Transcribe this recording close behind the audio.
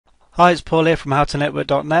Hi, it's Paul here from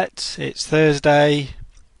howtonetwork.net. It's Thursday,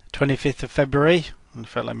 25th of February. In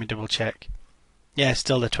fact, let me double check. Yeah,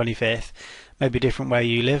 still the 25th. Maybe different where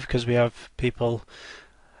you live because we have people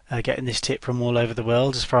getting this tip from all over the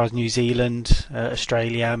world, as far as New Zealand,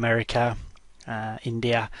 Australia, America,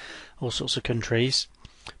 India, all sorts of countries.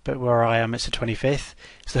 But where I am, it's the 25th.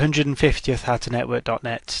 It's the 150th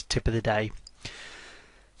howtonetwork.net tip of the day.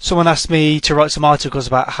 Someone asked me to write some articles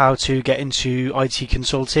about how to get into IT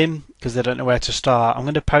consulting because they don't know where to start. I'm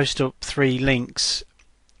going to post up 3 links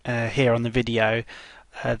here on the video.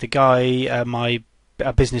 The guy,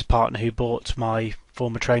 a business partner who bought my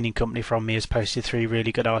former training company from me, has posted 3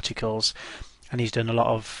 really good articles, and he's done a lot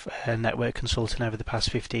of network consulting over the past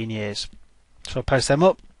 15 years. So I'll post them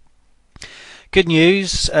up. Good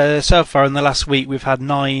news, so far in the last week we've had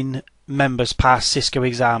 9 members pass Cisco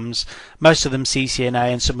exams, most of them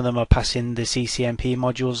CCNA, and some of them are passing the CCNP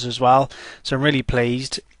modules as well, so I'm really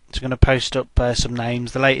pleased. So I'm going to post up some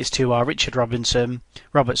names. The latest 2 are Richard Robertson,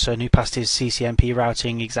 who passed his CCNP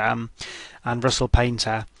routing exam, and Russell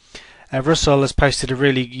Painter. Russell has posted a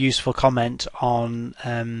really useful comment on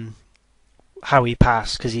how he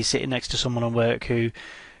passed, because he's sitting next to someone on work who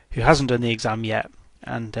hasn't done the exam yet.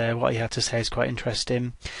 And what he had to say is quite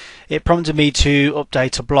interesting. It prompted me to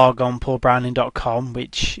update a blog on paulbrowning.com,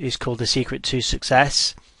 which is called The Secret to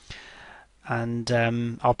Success, and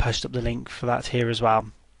I'll post up the link for that here as well.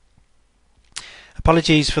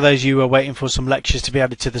 Apologies for those of you who are waiting for some lectures to be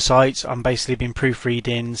added to the site. I'm basically been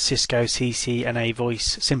proofreading Cisco CCNA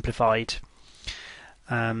Voice Simplified,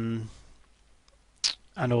 and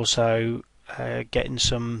also getting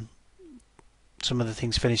some of the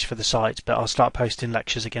things finished for the site, but I'll start posting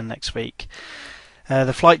lectures again next week.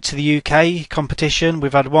 The flight to the UK competition,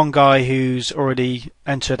 we've had one guy who's already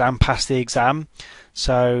entered and passed the exam,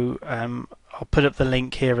 so I'll put up the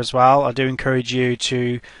link here as well. I do encourage you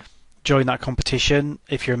to join that competition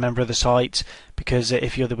if you're a member of the site, because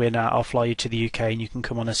if you're the winner I'll fly you to the UK and you can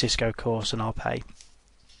come on a Cisco course and I'll pay.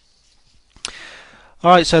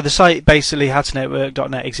 Alright, so the site basically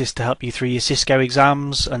howtonetwork.net exists to help you through your Cisco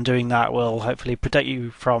exams, and doing that will hopefully protect you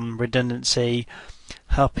from redundancy,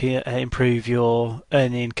 help you improve your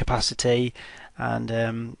earning capacity, and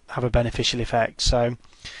have a beneficial effect. So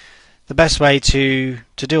the best way to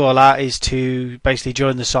do all that is to basically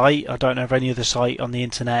join the site. I don't know of any other site on the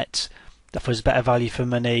internet that offers better value for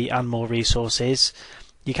money and more resources.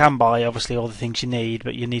 You can buy obviously all the things you need,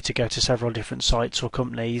 but you need to go to several different sites or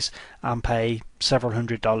companies and pay several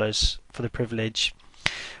 $100s for the privilege.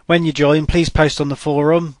 When you join, please post on the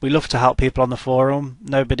forum. We love to help people on the forum.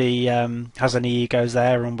 Nobody has any egos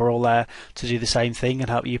there, and we're all there to do the same thing and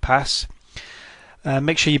help you pass.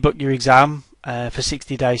 Make sure you book your exam for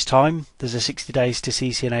 60 days time. There's a 60 days to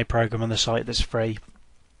CCNA program on the site that's free.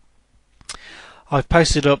 I've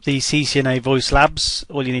posted up the CCNA Voice Labs.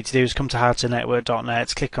 All you need to do is come to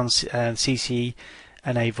howtonetwork.net, click on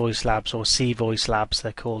CCNA Voice Labs, or C Voice Labs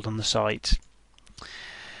they're called on the site.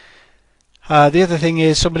 The other thing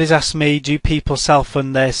is, somebody's asked me, do people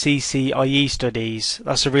self-fund their CCIE studies?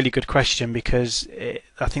 That's a really good question, because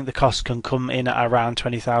I think the cost can come in at around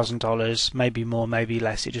 $20,000, maybe more, maybe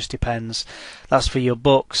less, it just depends. That's for your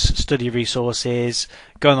books, study resources,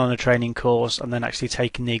 going on a training course, and then actually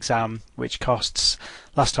taking the exam, which costs,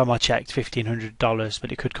 last time I checked, $1,500,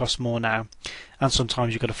 but it could cost more now. And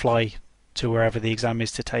sometimes you've got to fly to wherever the exam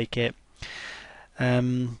is to take it.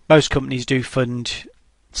 Most companies do fund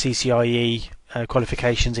CCIE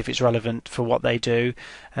qualifications if it's relevant for what they do.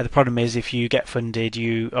 The problem is, if you get funded,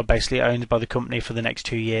 you are basically owned by the company for the next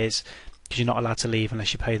 2 years, because you're not allowed to leave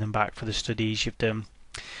unless you pay them back for the studies you've done.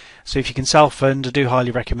 So if you can self-fund, I do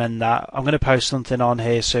highly recommend that. I'm going to post something on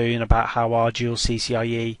here soon about how our dual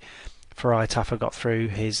CCIE for ITAFA got through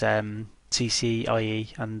his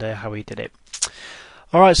CCIE and how he did it.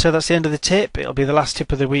 Alright, so that's the end of the tip. It'll be the last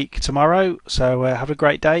tip of the week tomorrow, so have a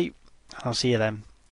great day. I'll see you then.